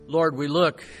Lord, we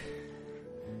look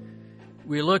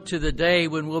to the day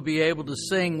when we'll be able to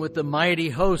sing with the mighty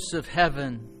hosts of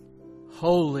heaven,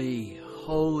 holy,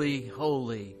 holy,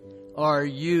 holy are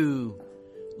you,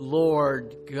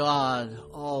 Lord God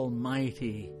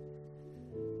Almighty.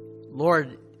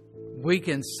 Lord, we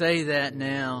can say that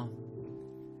now.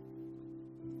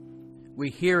 We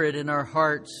hear it in our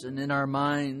hearts and in our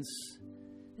minds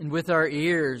and with our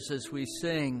ears as we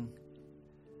sing.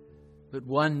 But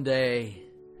one day,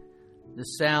 the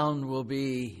sound will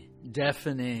be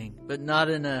deafening, but not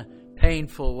in a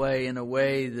painful way, in a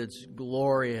way that's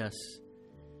glorious,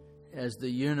 as the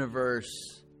universe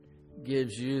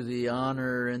gives you the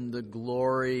honor and the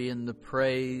glory and the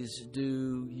praise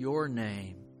due your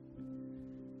name.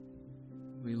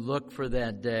 We look for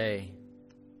that day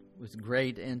with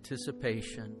great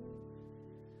anticipation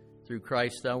through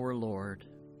Christ our Lord.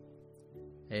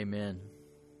 Amen.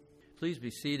 Please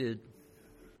be seated.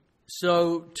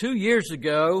 So 2 years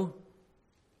ago,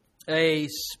 a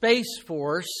Space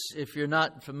Force, if you're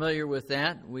not familiar with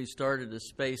that, we started a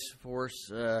Space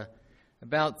Force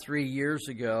about 3 years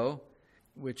ago,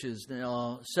 which is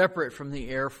now separate from the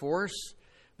Air Force.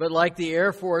 But like the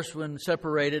Air Force, when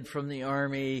separated from the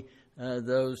Army,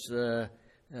 those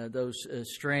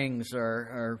strings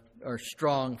are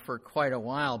strong for quite a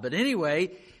while. But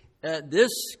anyway,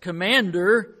 this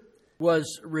commander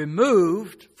was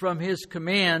removed from his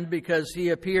command because he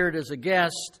appeared as a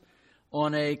guest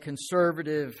on a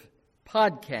conservative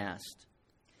podcast.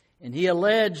 And he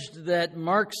alleged that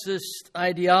Marxist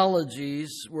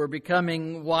ideologies were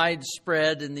becoming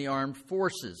widespread in the armed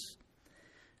forces.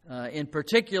 In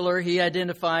particular, he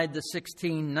identified the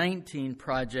 1619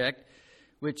 Project,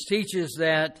 which teaches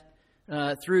that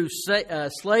through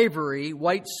slavery,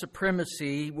 white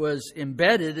supremacy was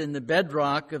embedded in the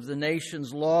bedrock of the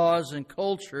nation's laws and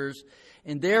cultures,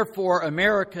 and therefore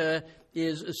America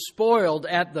is spoiled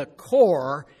at the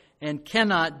core and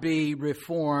cannot be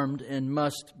reformed and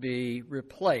must be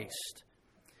replaced.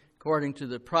 According to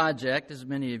the project, as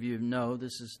many of you know,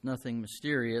 this is nothing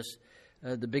mysterious.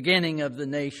 The beginning of the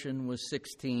nation was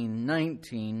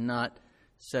 1619, not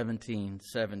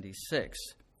 1776.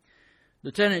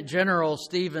 Lieutenant General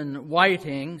Stephen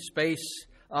Whiting, Space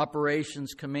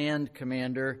Operations Command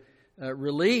Commander,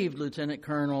 relieved Lieutenant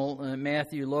Colonel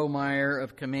Matthew Lohmeyer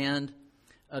of command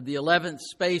of the 11th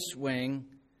Space Wing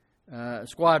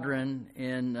Squadron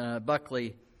in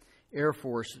Buckley Air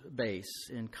Force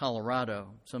Base in Colorado.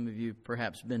 Some of you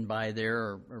perhaps been by there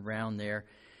or around there.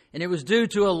 And it was due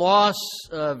to a loss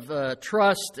of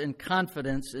trust and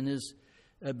confidence in his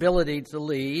ability to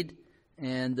lead.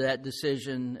 And that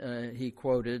decision, he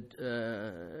quoted,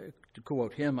 to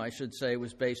quote him, I should say,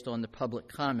 was based on the public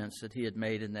comments that he had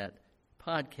made in that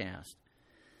podcast.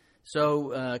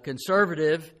 So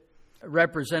conservative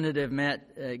Representative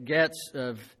Matt Getz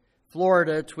of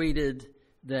Florida tweeted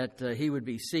that he would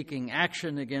be seeking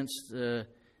action against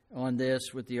on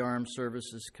this with the Armed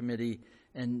Services Committee.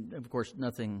 And, of course,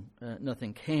 nothing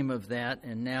came of that.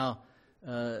 And now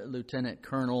Lieutenant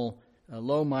Colonel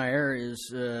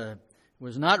Lohmeyer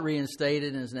was not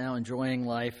reinstated and is now enjoying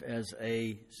life as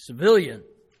a civilian.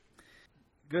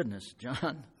 Goodness,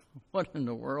 John, what in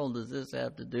the world does this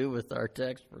have to do with our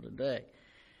text for today?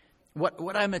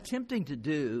 What I'm attempting to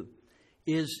do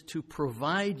is to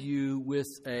provide you with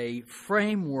a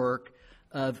framework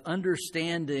of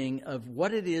understanding of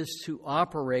what it is to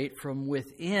operate from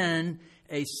within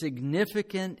a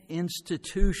significant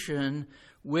institution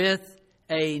with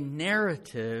a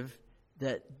narrative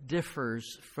that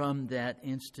differs from that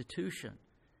institution.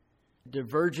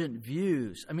 Divergent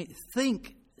views. I mean,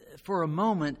 think for a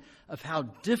moment of how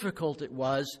difficult it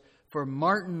was for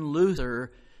Martin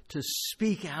Luther to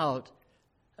speak out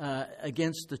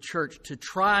against the church, to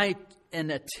try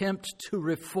and attempt to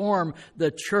reform the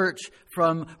church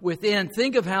from within.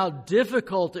 Think of how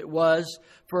difficult it was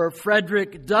for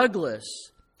Frederick Douglass,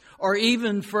 or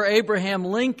even for Abraham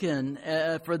Lincoln,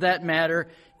 for that matter,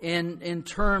 in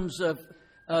terms of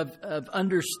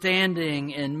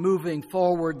understanding and moving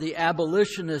forward the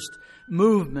abolitionist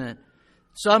movement.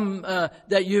 Some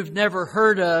that you've never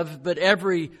heard of, but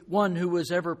everyone who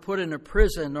was ever put in a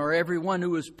prison or everyone who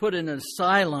was put in an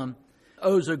asylum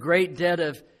owes a great debt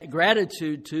of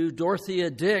gratitude to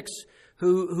Dorothea Dix,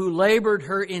 who labored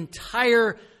her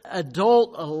entire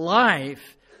adult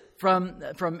life from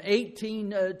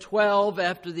 1812,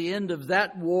 after the end of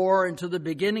that war, into the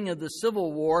beginning of the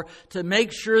Civil War, to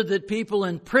make sure that people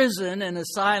in prison and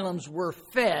asylums were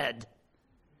fed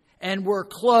and were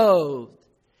clothed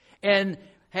and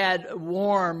had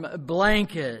warm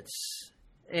blankets.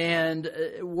 And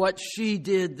what she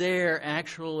did there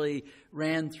actually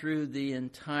ran through the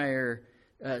entire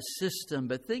system,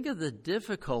 but think of the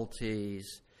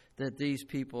difficulties that these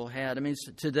people had. I mean,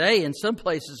 today in some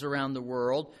places around the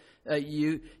world,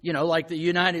 you know, like the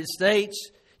United States,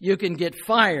 you can get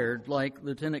fired, like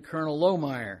Lieutenant Colonel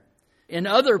Lohmeyer. In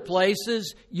other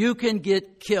places, you can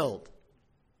get killed.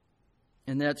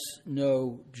 And that's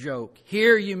no joke.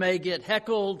 Here you may get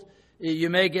heckled, you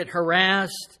may get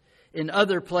harassed. In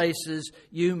other places,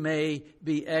 you may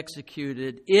be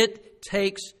executed. It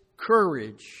takes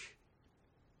courage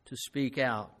to speak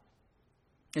out.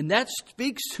 And that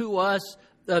speaks to us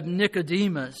of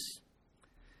Nicodemus.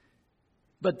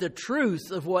 But the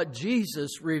truth of what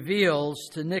Jesus reveals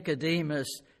to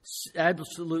Nicodemus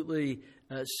absolutely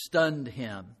stunned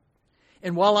him.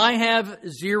 And while I have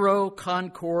zero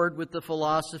concord with the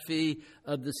philosophy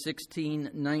of the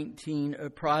 1619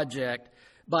 Project,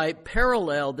 by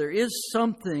parallel, there is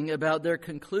something about their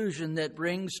conclusion that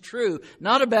rings true.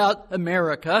 Not about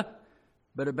America,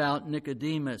 but about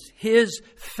Nicodemus. His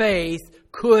faith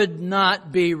could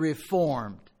not be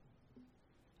reformed.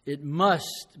 It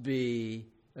must be,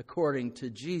 according to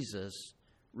Jesus,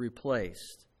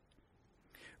 replaced.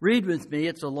 Read with me.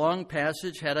 It's a long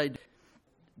passage. Had I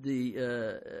the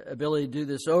ability to do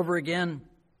this over again,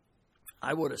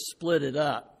 I would have split it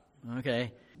up.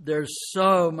 Okay, there's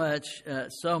so much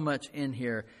in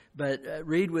here. But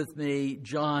read with me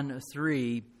John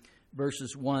 3,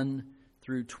 verses 1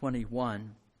 through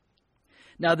 21.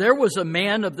 Now there was a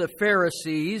man of the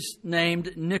Pharisees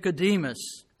named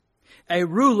Nicodemus, a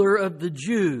ruler of the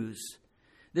Jews.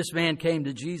 This man came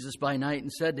to Jesus by night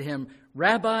and said to him,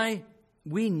 "Rabbi,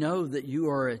 we know that you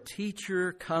are a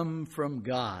teacher come from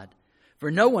God,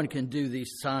 for no one can do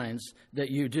these signs that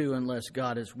you do unless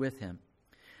God is with him."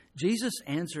 Jesus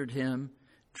answered him,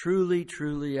 "Truly,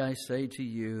 truly, I say to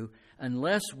you,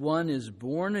 unless one is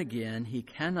born again, he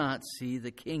cannot see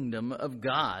the kingdom of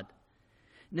God."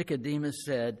 Nicodemus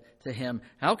said to him,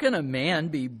 "How can a man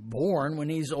be born when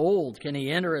he's old? Can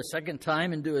he enter a second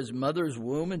time into his mother's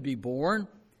womb and be born?"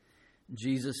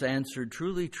 Jesus answered,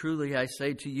 "Truly, truly, I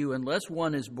say to you, unless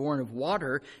one is born of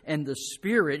water and the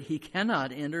Spirit, he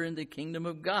cannot enter into the kingdom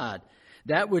of God.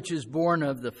 That which is born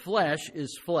of the flesh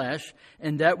is flesh,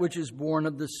 and that which is born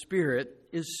of the Spirit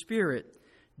is spirit.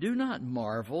 Do not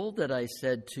marvel that I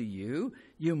said to you,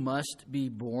 you must be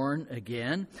born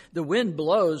again. The wind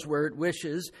blows where it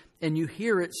wishes, and you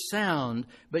hear its sound,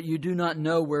 but you do not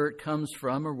know where it comes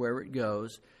from or where it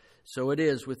goes. So it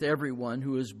is with everyone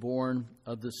who is born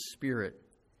of the Spirit."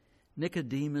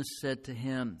 Nicodemus said to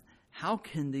him, "How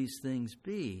can these things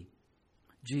be?"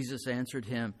 Jesus answered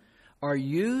him, "Are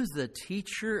you the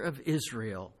teacher of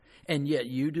Israel, and yet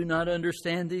you do not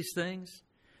understand these things?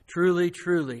 Truly,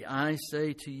 truly, I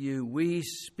say to you, we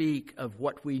speak of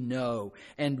what we know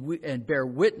and bear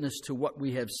witness to what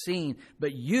we have seen,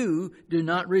 but you do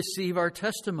not receive our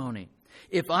testimony.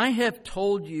 If I have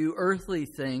told you earthly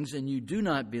things and you do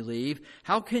not believe,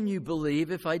 how can you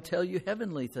believe if I tell you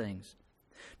heavenly things?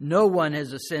 No one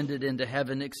has ascended into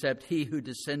heaven except he who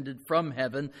descended from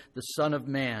heaven, the Son of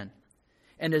Man.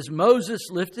 And as Moses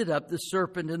lifted up the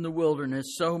serpent in the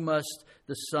wilderness, so must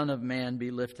the Son of Man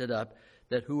be lifted up,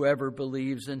 that whoever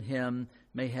believes in him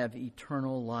may have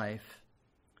eternal life.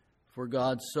 For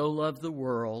God so loved the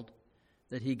world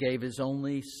that he gave his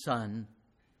only Son,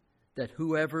 that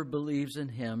whoever believes in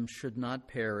him should not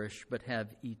perish, but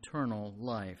have eternal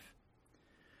life.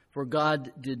 For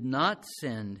God did not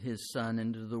send his Son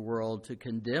into the world to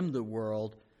condemn the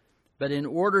world, but in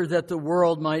order that the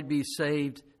world might be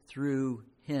saved through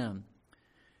him.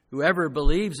 Whoever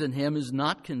believes in him is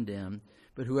not condemned,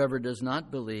 but whoever does not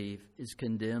believe is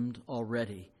condemned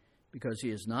already, because he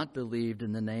has not believed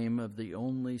in the name of the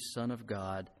only Son of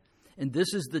God. And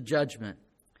this is the judgment.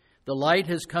 The light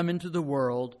has come into the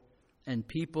world, and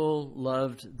people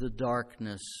loved the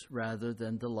darkness rather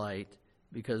than the light,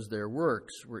 because their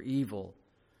works were evil.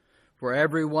 For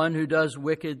everyone who does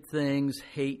wicked things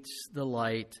hates the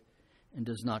light and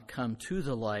does not come to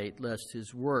the light, lest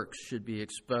his works should be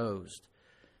exposed.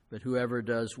 But whoever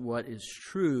does what is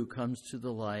true comes to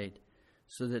the light,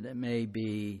 so that it may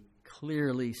be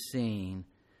clearly seen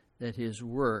that his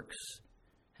works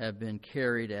have been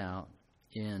carried out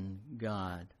in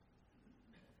God.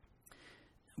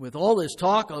 With all this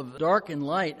talk of dark and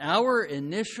light, our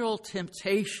initial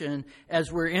temptation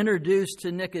as we're introduced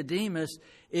to Nicodemus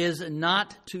is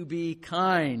not to be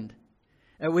kind.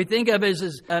 We think of it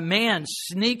as a man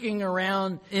sneaking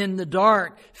around in the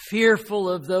dark, fearful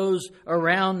of those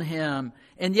around him.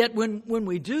 And yet when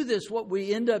we do this, what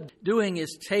we end up doing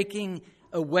is taking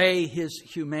away his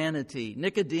humanity.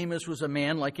 Nicodemus was a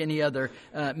man like any other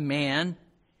man.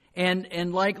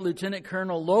 And like Lieutenant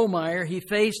Colonel Lohmeyer, he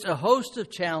faced a host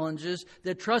of challenges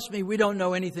that, trust me, we don't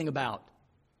know anything about.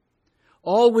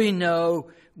 All we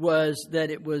know was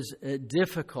that it was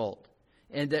difficult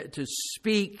and that to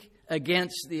speak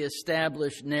against the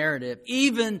established narrative,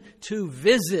 even to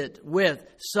visit with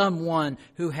someone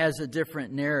who has a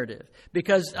different narrative.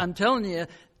 Because I'm telling you,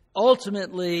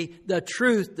 ultimately, the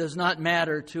truth does not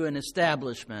matter to an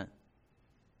establishment,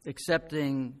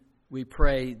 excepting, we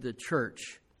pray, the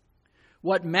church.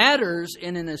 What matters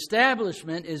in an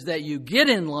establishment is that you get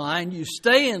in line, you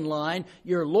stay in line,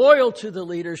 you're loyal to the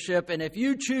leadership, and if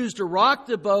you choose to rock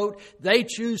the boat, they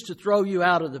choose to throw you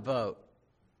out of the boat.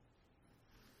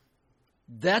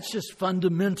 That's just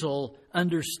fundamental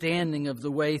understanding of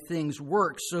the way things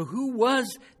work. So who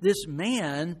was this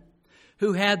man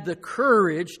who had the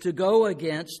courage to go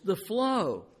against the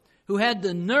flow? Who had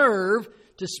the nerve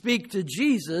to speak to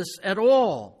Jesus at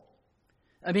all?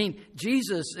 I mean,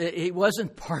 Jesus, he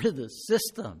wasn't part of the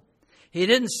system. He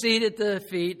didn't sit at the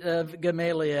feet of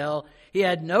Gamaliel. He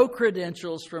had no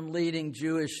credentials from leading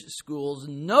Jewish schools.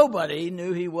 Nobody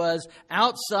knew he was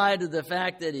outside of the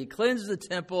fact that he cleansed the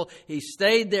temple. He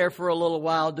stayed there for a little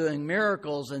while doing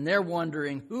miracles, and they're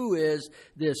wondering, who is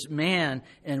this man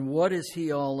and what is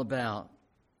he all about?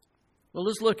 Well,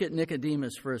 let's look at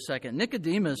Nicodemus for a second.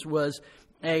 Nicodemus was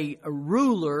a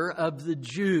ruler of the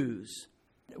Jews.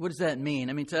 What does that mean?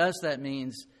 I mean, to us that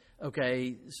means,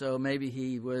 okay, so maybe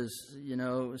he was,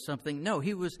 something. No,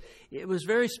 it was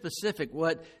very specific.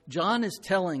 What John is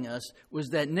telling us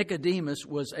was that Nicodemus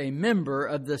was a member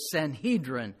of the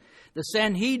Sanhedrin. The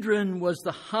Sanhedrin was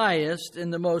the highest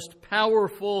and the most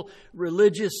powerful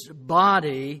religious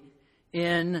body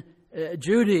in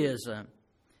Judaism.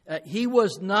 He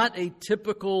was not a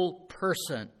typical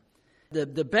person.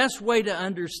 The best way to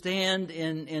understand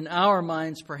in our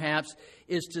minds, perhaps,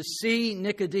 is to see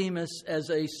Nicodemus as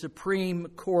a Supreme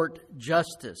Court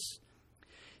justice.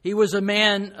 He was a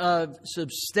man of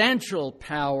substantial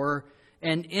power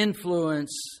and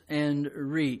influence and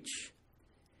reach.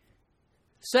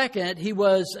 Second, he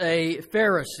was a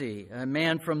Pharisee, a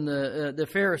man from the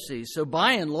Pharisees. So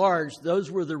by and large,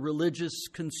 those were the religious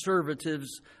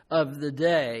conservatives of the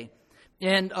day.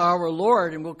 And our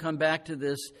Lord, and we'll come back to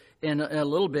this in a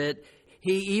little bit,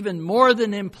 he even more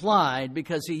than implied,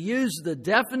 because he used the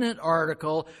definite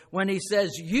article when he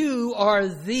says, you are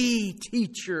the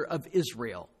teacher of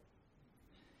Israel.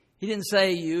 He didn't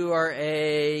say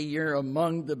you're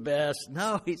among the best.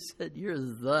 No, he said you're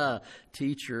the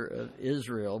teacher of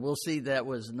Israel. We'll see that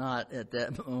was not at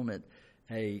that moment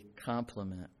a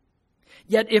compliment.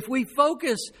 Yet if we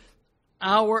focus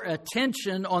our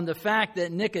attention on the fact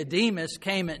that Nicodemus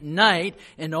came at night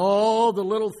and all the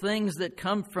little things that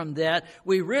come from that,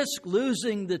 we risk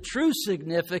losing the true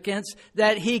significance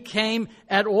that he came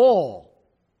at all.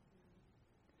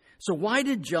 So why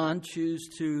did John choose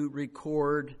to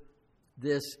record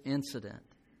this incident?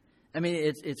 I mean,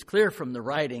 it's clear from the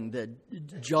writing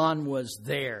that John was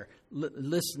there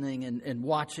listening and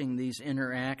watching these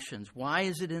interactions. Why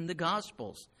is it in the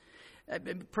Gospels?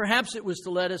 Perhaps it was to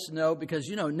let us know, because,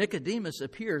 Nicodemus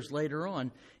appears later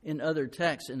on in other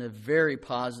texts in a very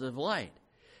positive light.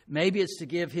 Maybe it's to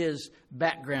give his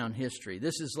background history.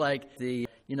 This is like the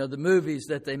movies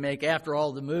that they make after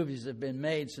all the movies have been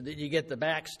made, so that you get the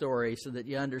backstory so that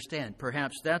you understand.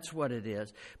 Perhaps that's what it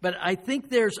is. But I think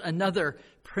there's another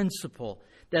principle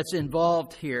that's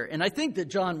involved here. And I think that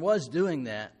John was doing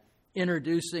that,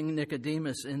 introducing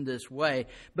Nicodemus in this way.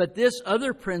 But this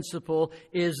other principle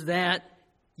is that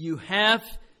you have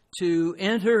to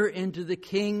enter into the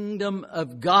kingdom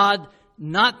of God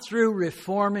not through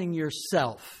reforming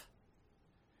yourself,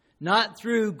 not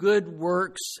through good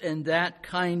works and that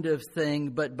kind of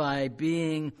thing, but by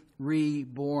being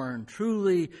reborn.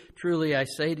 Truly, truly, I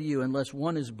say to you, unless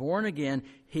one is born again,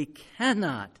 he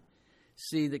cannot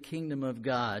see the kingdom of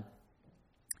God.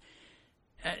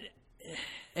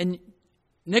 And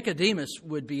Nicodemus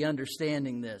would be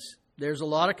understanding this. There's a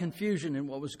lot of confusion in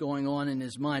what was going on in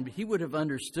his mind, but he would have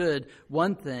understood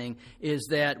one thing, is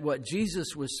that what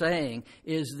Jesus was saying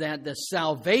is that the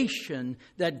salvation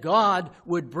that God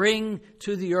would bring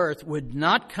to the earth would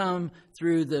not come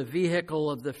through the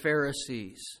vehicle of the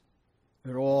Pharisees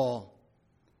at all.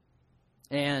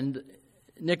 And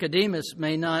Nicodemus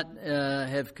may not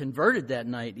have converted that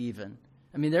night even.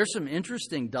 I mean, there's some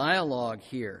interesting dialogue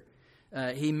here.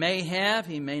 He may have,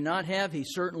 he may not have, he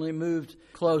certainly moved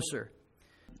closer.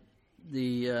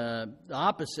 the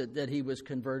opposite, that he was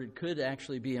converted, could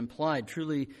actually be implied.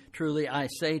 Truly, truly, I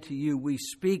say to you, we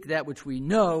speak that which we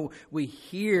know, we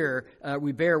hear,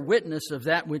 we bear witness of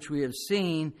that which we have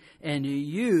seen, and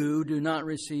you do not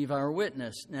receive our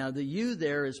witness. Now, the you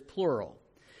there is plural,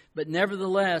 but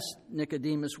nevertheless,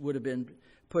 Nicodemus would have been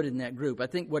put in that group. I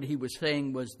think what he was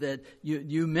saying was that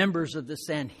you members of the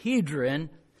Sanhedrin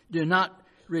do not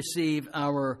receive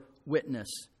our witness.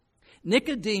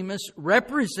 Nicodemus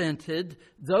represented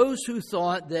those who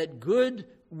thought that good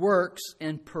works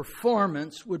and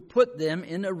performance would put them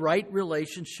in a right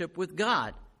relationship with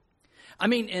God. I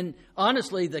mean, and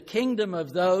honestly, the kingdom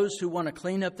of those who want to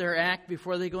clean up their act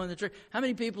before they go in the church. How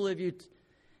many people have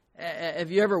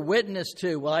you ever witnessed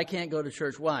to, well, I can't go to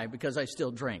church. Why? Because I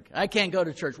still drink. I can't go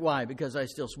to church. Why? Because I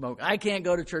still smoke. I can't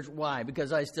go to church. Why?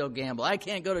 Because I still gamble. I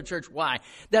can't go to church. Why?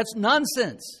 That's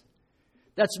nonsense.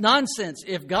 That's nonsense.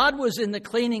 If God was in the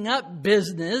cleaning up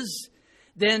business,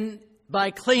 then by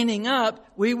cleaning up,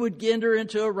 we would enter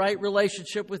into a right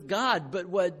relationship with God. But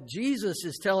what Jesus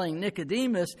is telling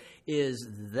Nicodemus is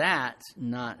that's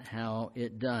not how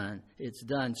it's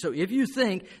done. So if you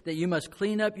think that you must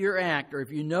clean up your act, or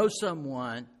if you know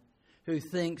someone who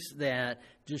thinks that,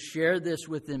 just share this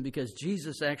with them, because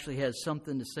Jesus actually has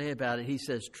something to say about it. He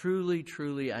says, truly,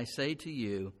 truly, I say to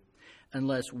you,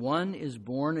 unless one is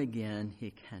born again,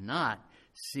 he cannot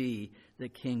see the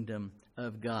kingdom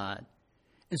of God.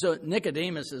 And so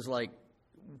Nicodemus is like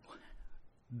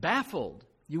baffled.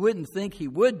 You wouldn't think he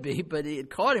would be, but it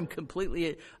caught him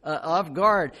completely off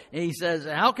guard. And he says,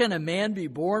 how can a man be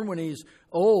born when he's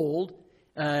old?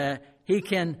 He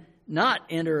can not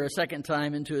enter a second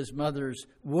time into his mother's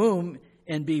womb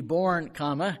and be born,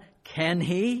 can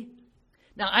he?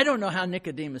 Now, I don't know how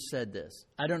Nicodemus said this.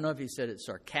 I don't know if he said it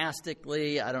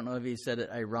sarcastically. I don't know if he said it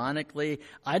ironically.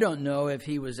 I don't know if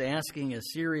he was asking a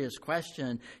serious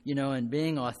question, and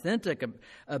being authentic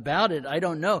about it. I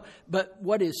don't know. But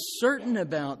what is certain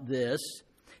about this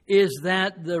is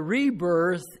that the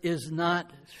rebirth is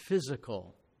not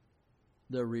physical.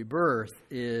 The rebirth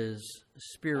is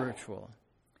spiritual.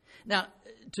 Now,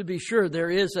 to be sure, there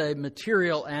is a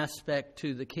material aspect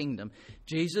to the kingdom.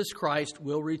 Jesus Christ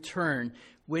will return.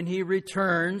 When he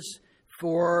returns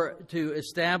to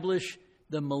establish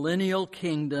the millennial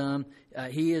kingdom,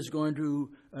 he is going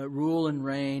to rule and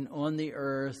reign on the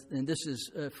earth. And this is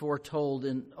foretold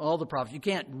in all the prophets. You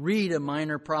can't read a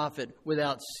minor prophet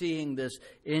without seeing this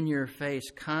in your face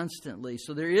constantly.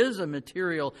 So there is a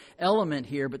material element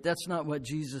here, but that's not what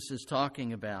Jesus is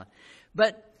talking about.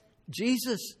 But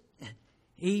Jesus,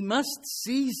 he must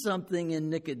see something in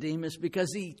Nicodemus,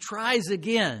 because he tries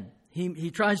again.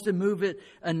 He tries to move it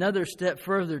another step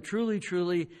further. Truly,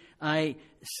 truly, I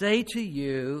say to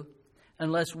you,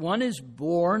 unless one is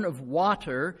born of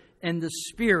water and the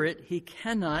Spirit, he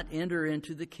cannot enter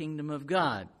into the kingdom of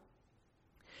God.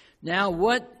 Now,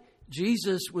 what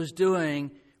Jesus was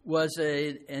doing was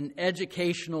an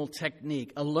educational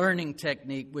technique, a learning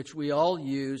technique, which we all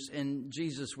use, and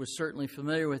Jesus was certainly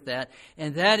familiar with that.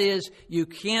 And that is, you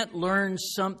can't learn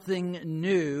something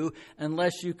new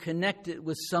unless you connect it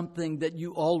with something that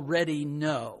you already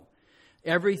know.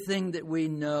 Everything that we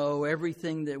know,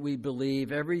 everything that we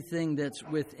believe, everything that's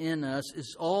within us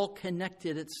is all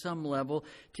connected at some level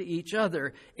to each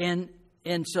other. And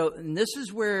this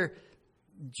is where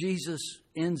Jesus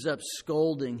ends up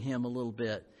scolding him a little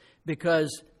bit,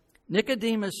 because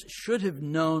Nicodemus should have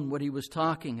known what he was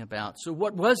talking about. So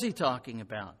what was he talking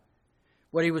about?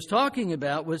 What he was talking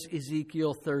about was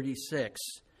Ezekiel 36,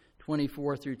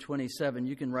 24 through 27.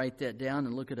 You can write that down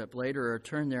and look it up later, or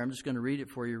turn there. I'm just going to read it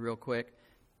for you real quick.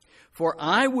 For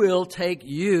I will take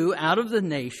you out of the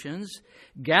nations,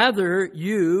 gather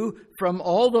you from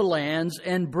all the lands,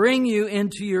 and bring you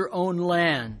into your own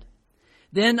land.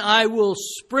 Then I will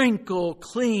sprinkle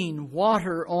clean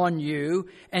water on you,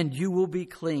 and you will be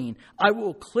clean. I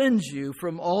will cleanse you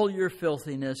from all your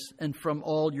filthiness and from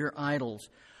all your idols.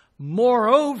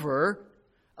 Moreover,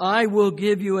 I will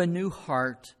give you a new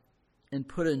heart and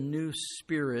put a new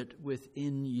spirit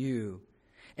within you.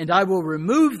 And I will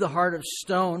remove the heart of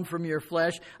stone from your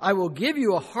flesh. I will give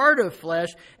you a heart of flesh,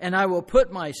 and I will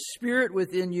put my spirit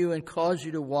within you and cause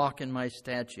you to walk in my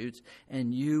statutes,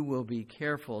 and you will be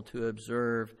careful to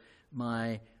observe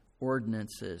my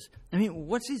ordinances. I mean,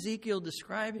 what's Ezekiel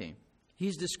describing?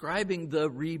 He's describing the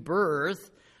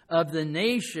rebirth of the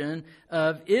nation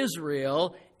of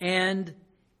Israel, and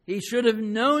he should have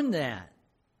known that.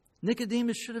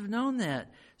 Nicodemus should have known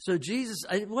that. So Jesus,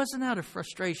 it wasn't out of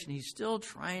frustration. He's still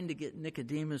trying to get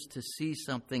Nicodemus to see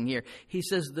something here. He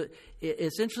says that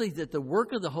essentially that the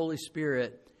work of the Holy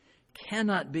Spirit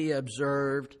cannot be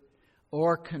observed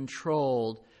or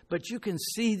controlled, but you can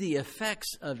see the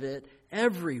effects of it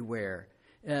everywhere,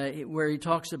 where he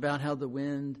talks about how the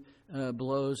wind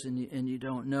blows and you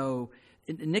don't know.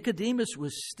 And Nicodemus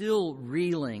was still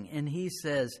reeling, and he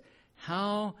says,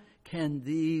 how can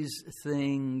these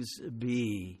things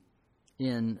be?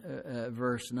 In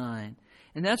verse 9.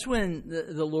 And that's when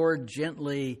the Lord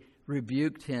gently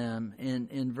rebuked him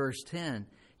in verse 10.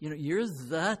 You're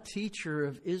the teacher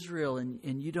of Israel,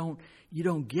 and you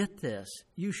don't get this.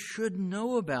 You should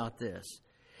know about this.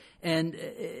 And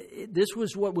this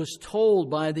was what was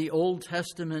told by the Old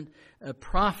Testament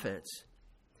prophets.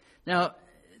 Now,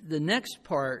 the next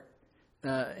part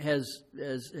has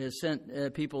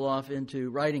sent people off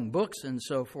into writing books and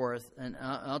so forth, and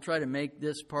I'll try to make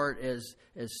this part as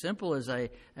simple as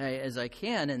I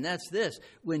can. And that's this: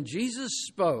 when Jesus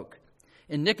spoke,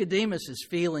 and Nicodemus is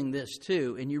feeling this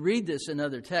too, and you read this in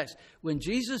other texts. When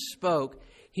Jesus spoke,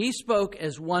 he spoke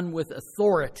as one with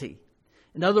authority.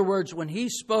 In other words, when he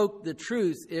spoke the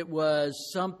truth, it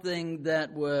was something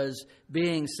that was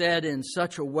being said in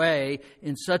such a way,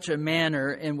 in such a manner,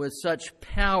 and with such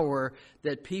power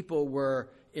that people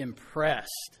were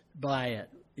impressed by it.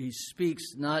 He speaks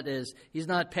he's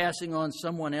not passing on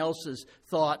someone else's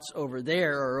thoughts over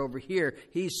there or over here.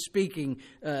 He's speaking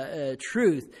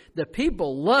truth. The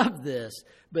people loved this,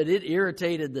 but it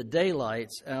irritated the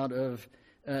daylights out of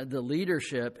the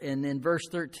leadership. And in verse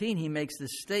 13, he makes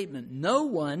this statement: no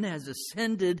one has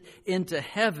ascended into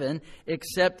heaven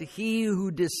except he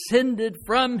who descended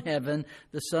from heaven,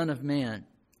 the Son of Man.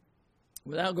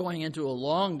 Without going into a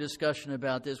long discussion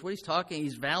about this, what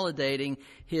he's validating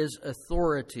his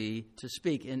authority to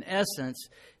speak. In essence,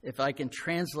 if I can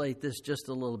translate this just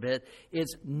a little bit,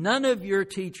 it's none of your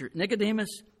teachers, Nicodemus,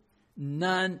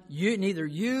 neither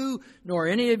you nor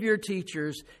any of your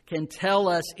teachers can tell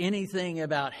us anything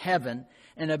about heaven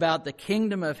and about the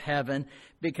kingdom of heaven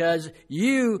because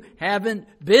you haven't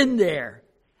been there.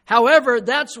 However,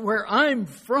 that's where I'm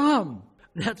from.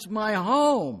 That's my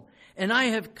home. And I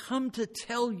have come to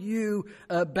tell you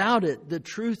about it, the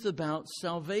truth about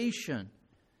salvation.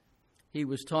 He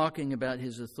was talking about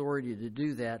his authority to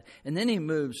do that. And then he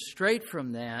moves straight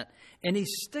from that, and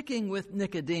he's sticking with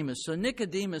Nicodemus. So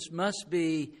Nicodemus must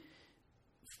be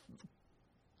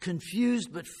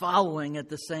confused but following at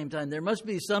the same time. There must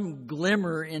be some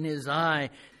glimmer in his eye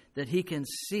that he can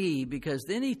see, because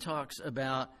then he talks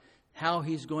about how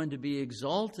he's going to be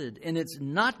exalted. And it's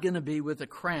not going to be with a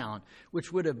crown,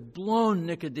 which would have blown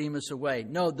Nicodemus away.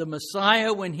 No, the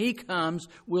Messiah, when he comes,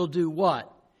 will do what?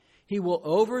 He will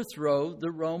overthrow the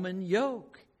Roman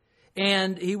yoke,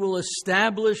 and he will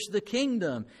establish the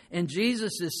kingdom. And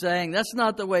Jesus is saying, that's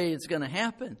not the way it's going to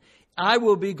happen. I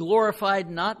will be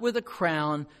glorified not with a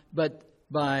crown, but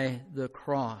by the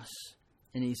cross.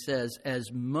 And he says, as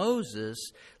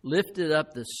Moses lifted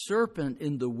up the serpent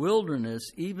in the wilderness,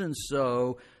 even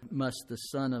so must the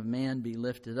Son of Man be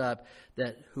lifted up,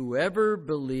 that whoever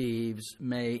believes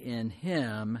may in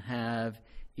him have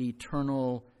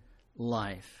eternal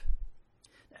life.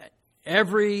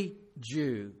 Every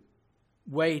Jew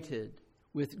waited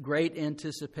with great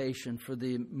anticipation for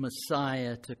the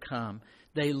Messiah to come.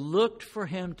 They looked for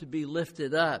him to be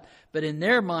lifted up, but in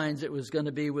their minds it was going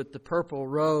to be with the purple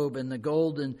robe and the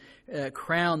golden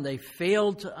crown. They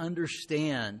failed to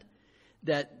understand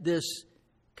that this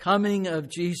coming of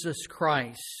Jesus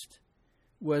Christ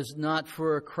was not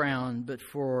for a crown, but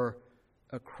for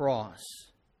a cross.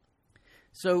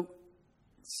 So,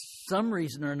 some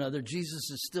reason or another, Jesus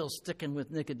is still sticking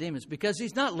with Nicodemus, because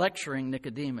he's not lecturing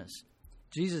Nicodemus.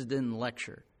 Jesus didn't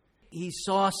lecture. He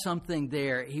saw something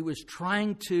there. He was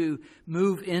trying to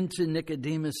move into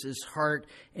Nicodemus's heart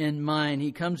and mind.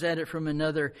 He comes at it from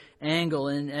another angle.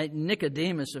 And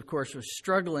Nicodemus, of course, was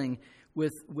struggling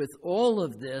with all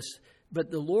of this.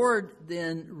 But the Lord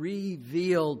then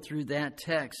revealed through that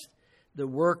text the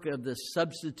work of the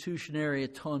substitutionary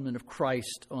atonement of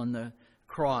Christ on the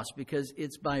cross, because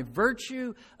it's by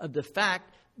virtue of the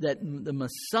fact that the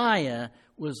Messiah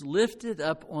was lifted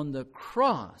up on the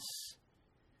cross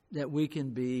that we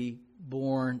can be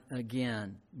born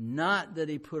again. Not that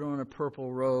he put on a purple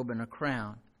robe and a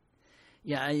crown.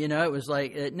 Yeah, it was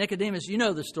like Nicodemus, you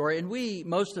know the story, and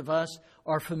most of us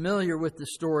are familiar with the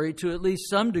story to at least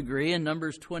some degree in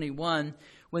Numbers 21,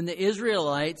 when the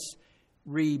Israelites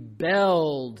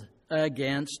rebelled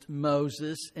against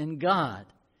Moses and God.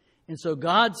 And so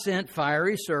God sent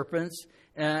fiery serpents,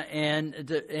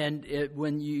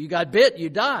 when you got bit, you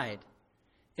died.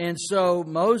 And so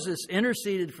Moses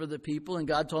interceded for the people, and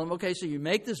God told him, okay, so you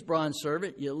make this bronze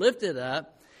serpent, you lift it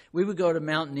up. We would go to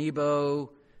Mount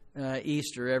Nebo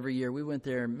Easter every year. We went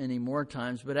there many more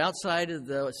times. But outside of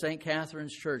the St.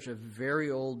 Catherine's Church, a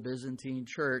very old Byzantine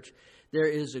church, there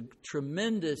is a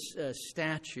tremendous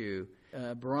statue,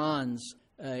 bronze,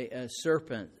 a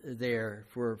serpent there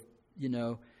for,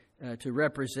 to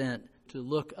represent, to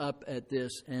look up at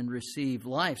this and receive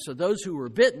life. So those who were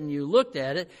bitten, you looked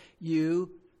at it,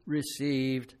 you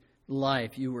received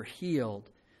life. You were healed.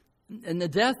 And the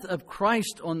death of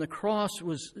Christ on the cross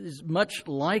is much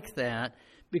like that,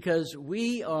 because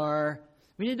we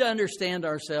need to understand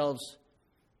ourselves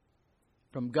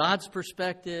from God's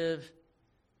perspective,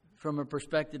 from a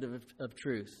perspective of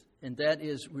truth. And that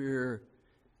is we're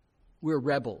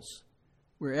rebels.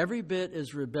 We're every bit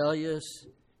as rebellious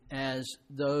as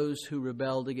those who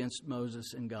rebelled against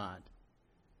Moses and God.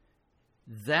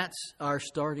 That's our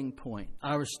starting point.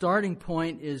 Our starting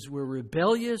point is we're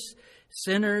rebellious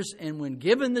sinners, and when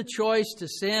given the choice to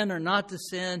sin or not to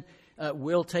sin,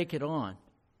 we'll take it on.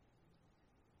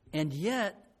 And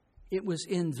yet, it was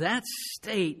in that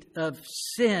state of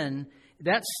sin,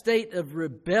 that state of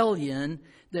rebellion,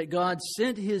 that God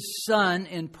sent His Son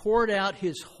and poured out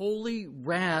His holy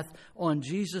wrath on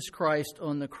Jesus Christ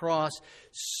on the cross,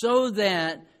 so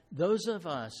that those of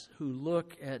us who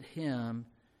look at Him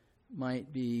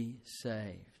might be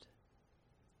saved.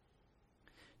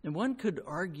 And one could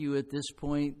argue at this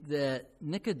point that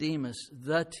Nicodemus,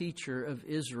 the teacher of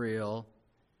Israel,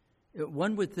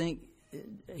 one would think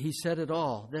he said it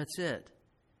all. That's it.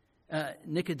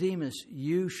 Nicodemus,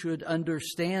 you should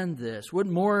understand this. What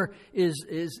more is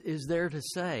there to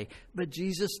say? But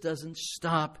Jesus doesn't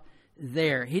stop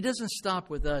there. He doesn't stop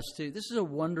with us too. This is a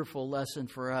wonderful lesson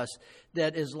for us,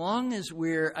 that as long as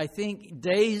we're, I think,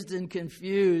 dazed and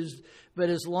confused, but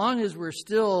as long as we're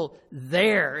still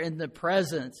there in the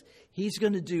presence, He's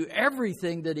going to do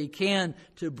everything that He can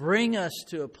to bring us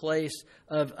to a place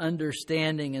of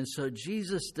understanding. And so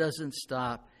Jesus doesn't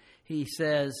stop. He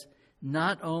says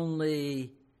not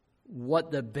only what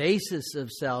the basis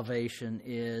of salvation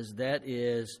is, that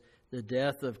is the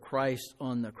death of Christ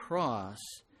on the cross,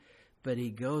 but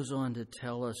He goes on to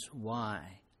tell us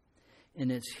why.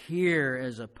 And it's here,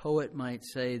 as a poet might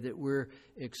say, that we're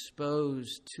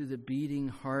exposed to the beating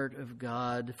heart of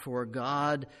God. For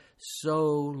God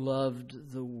so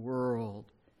loved the world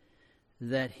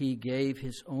that He gave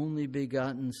His only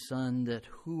begotten Son, that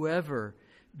whoever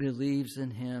believes in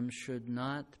Him should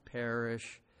not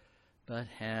perish, but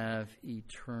have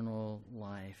eternal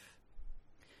life.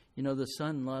 The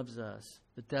Son loves us,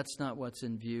 but that's not what's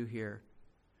in view here.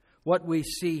 What we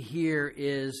see here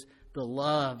is the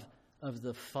love of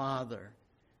the Father.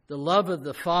 The love of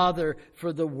the Father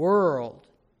for the world.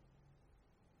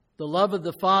 The love of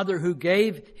the Father who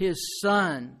gave His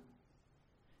Son.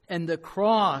 And the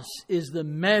cross is the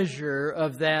measure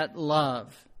of that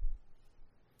love.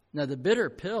 Now, the bitter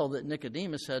pill that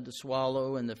Nicodemus had to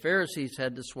swallow and the Pharisees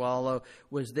had to swallow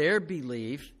was their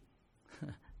belief.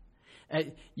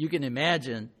 You can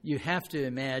imagine, you have to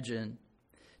imagine,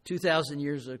 2,000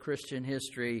 years of Christian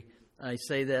history. I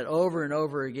say that over and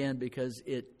over again because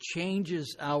it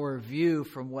changes our view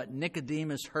from what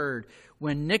Nicodemus heard.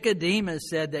 When Nicodemus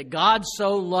said that God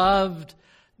so loved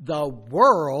the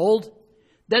world,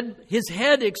 that his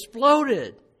head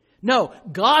exploded. No,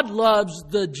 God loves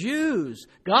the Jews.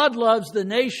 God loves the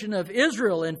nation of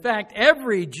Israel. In fact,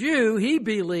 every Jew, he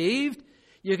believed,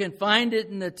 you can find it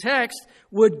in the text,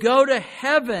 would go to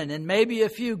heaven, and maybe a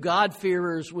few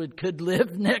God-fearers could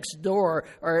live next door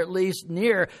or at least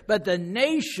near. But the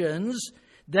nations,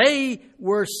 they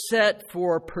were set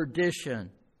for perdition.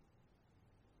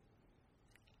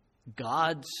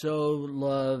 God so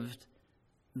loved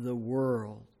the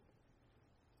world.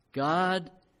 God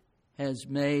has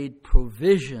made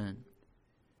provision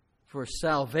for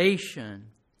salvation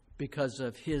because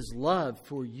of His love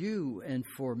for you and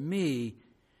for me,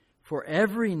 for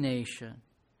every nation.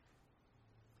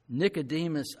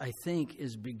 Nicodemus, I think,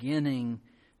 is beginning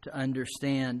to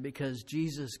understand, because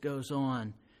Jesus goes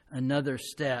on another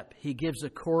step. He gives a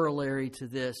corollary to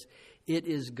this. It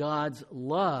is God's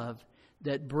love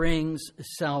that brings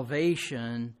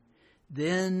salvation.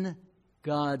 Then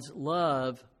God's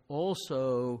love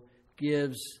also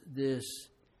gives this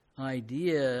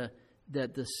idea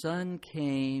that the Son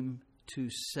came to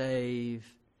save,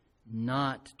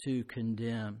 not to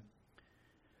condemn.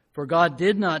 For God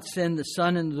did not send the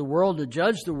Son into the world to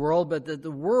judge the world, but that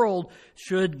the world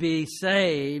should be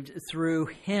saved through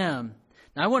Him.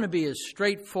 Now, I want to be as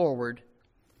straightforward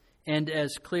and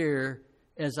as clear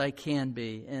as I can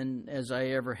be, and as I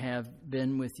ever have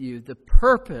been with you. The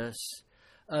purpose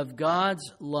of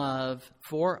God's love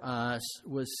for us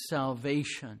was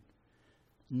salvation,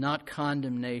 not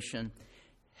condemnation.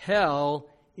 Hell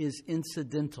is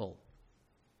incidental.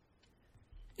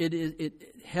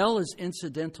 Hell is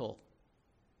incidental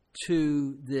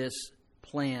to this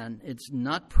plan. It's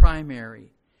not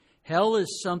primary. Hell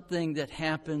is something that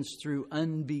happens through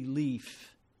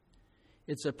unbelief.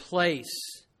 It's a place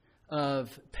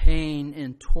of pain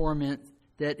and torment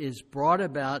that is brought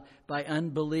about by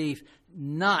unbelief,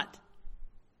 not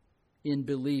in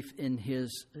belief in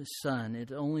His Son.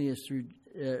 It only is through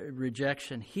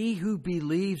rejection. He who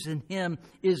believes in Him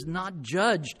is not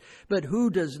judged, but he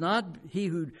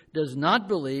who does not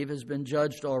believe has been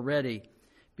judged already,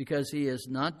 because he has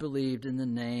not believed in the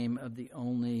name of the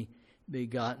only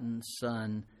begotten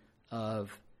Son of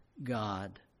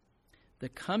God. The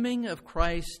coming of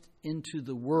Christ into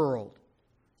the world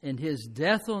and His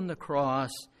death on the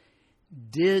cross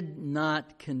did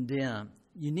not condemn.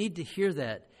 You need to hear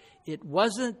that. It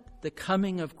wasn't the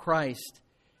coming of Christ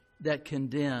that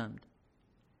condemned.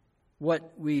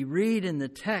 What we read in the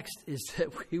text is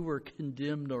that we were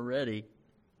condemned already.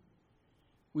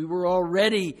 We were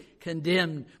already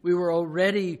condemned. We were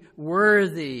already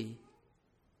worthy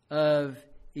of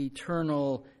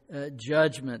eternal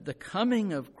judgment. The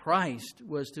coming of Christ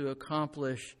was to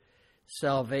accomplish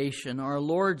salvation. Our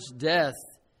Lord's death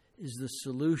is the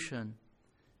solution,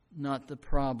 not the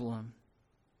problem.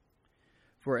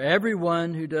 For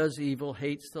everyone who does evil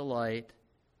hates the light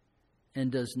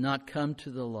and does not come to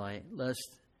the light,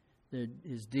 lest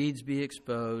his deeds be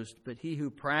exposed. But he who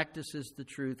practices the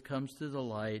truth comes to the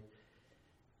light,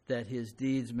 that his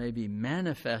deeds may be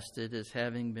manifested as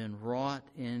having been wrought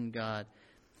in God.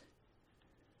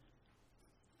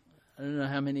 I don't know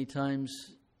how many times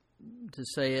to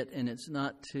say it, and it's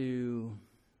not to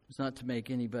make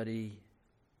anybody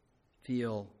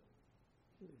feel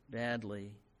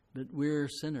badly, but we're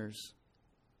sinners.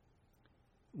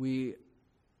 We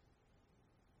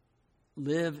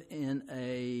live in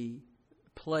a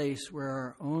place where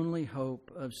our only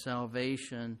hope of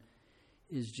salvation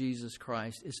is Jesus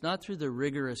Christ. It's not through the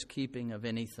rigorous keeping of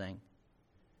anything.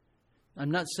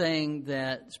 I'm not saying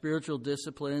that spiritual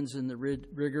disciplines and the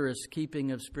rigorous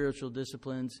keeping of spiritual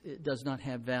disciplines, it does not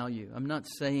have value. I'm not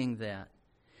saying that.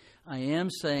 I am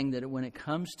saying that when it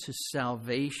comes to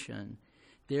salvation,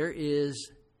 there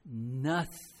is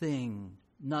nothing,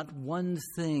 not one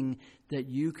thing that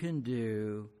you can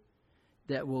do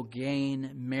that will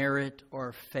gain merit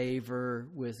or favor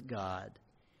with God.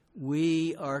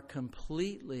 We are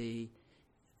completely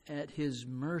at His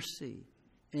mercy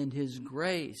and His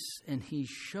grace, and He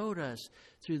showed us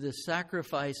through the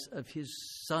sacrifice of His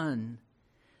Son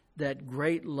that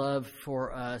great love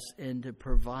for us and to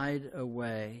provide a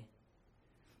way.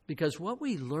 Because what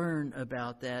we learn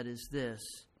about that is this: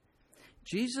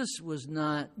 Jesus was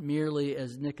not merely,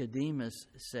 as Nicodemus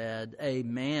said, a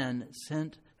man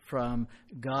sent from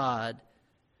God,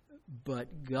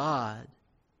 but God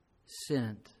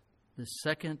sent the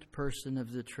second person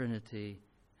of the Trinity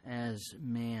as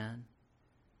man.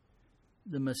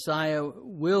 The Messiah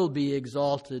will be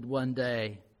exalted one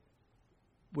day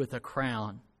with a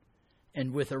crown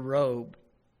and with a robe.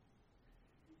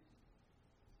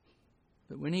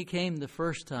 But when He came the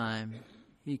first time,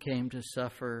 He came to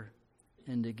suffer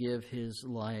and to give His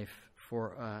life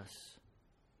for us.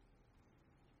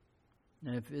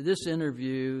 Now, if this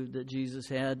interview that Jesus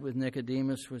had with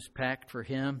Nicodemus was packed for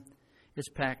him, it's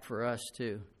packed for us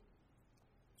too.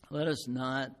 Let us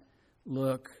not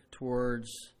look towards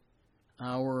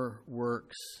our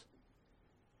works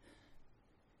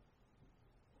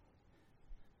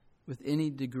with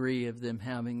any degree of them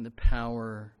having the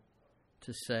power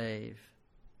to save.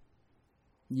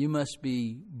 You must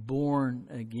be born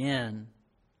again.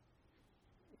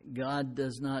 God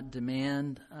does not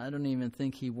demand, I don't even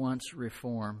think He wants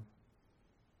reform.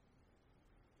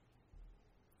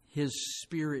 His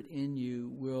Spirit in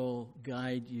you will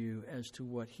guide you as to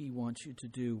what He wants you to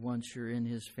do once you're in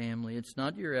His family. It's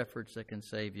not your efforts that can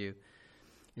save you.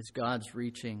 It's God's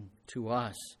reaching to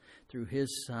us through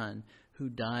His Son, who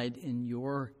died in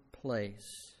your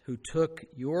place, who took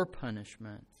your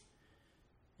punishment,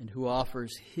 and who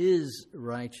offers His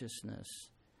righteousness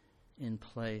in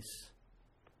place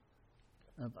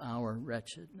of our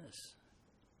wretchedness.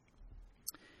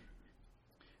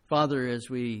 Father, as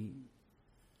we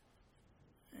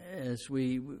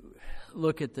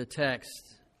look at the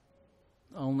text,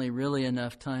 only really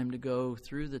enough time to go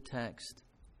through the text,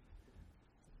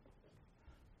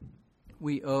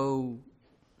 we owe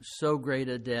so great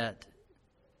a debt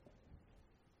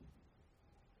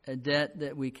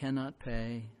that we cannot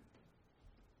pay.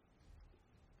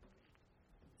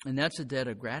 And that's a debt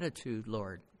of gratitude,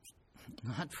 Lord,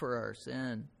 not for our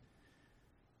sin.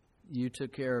 You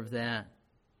took care of that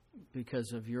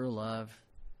because of your love.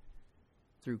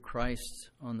 through Christ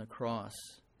on the cross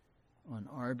on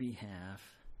our behalf.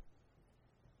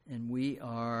 And we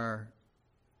are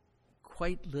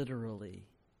quite literally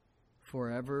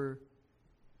forever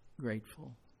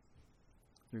grateful.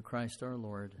 Through Christ our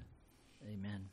Lord. Amen.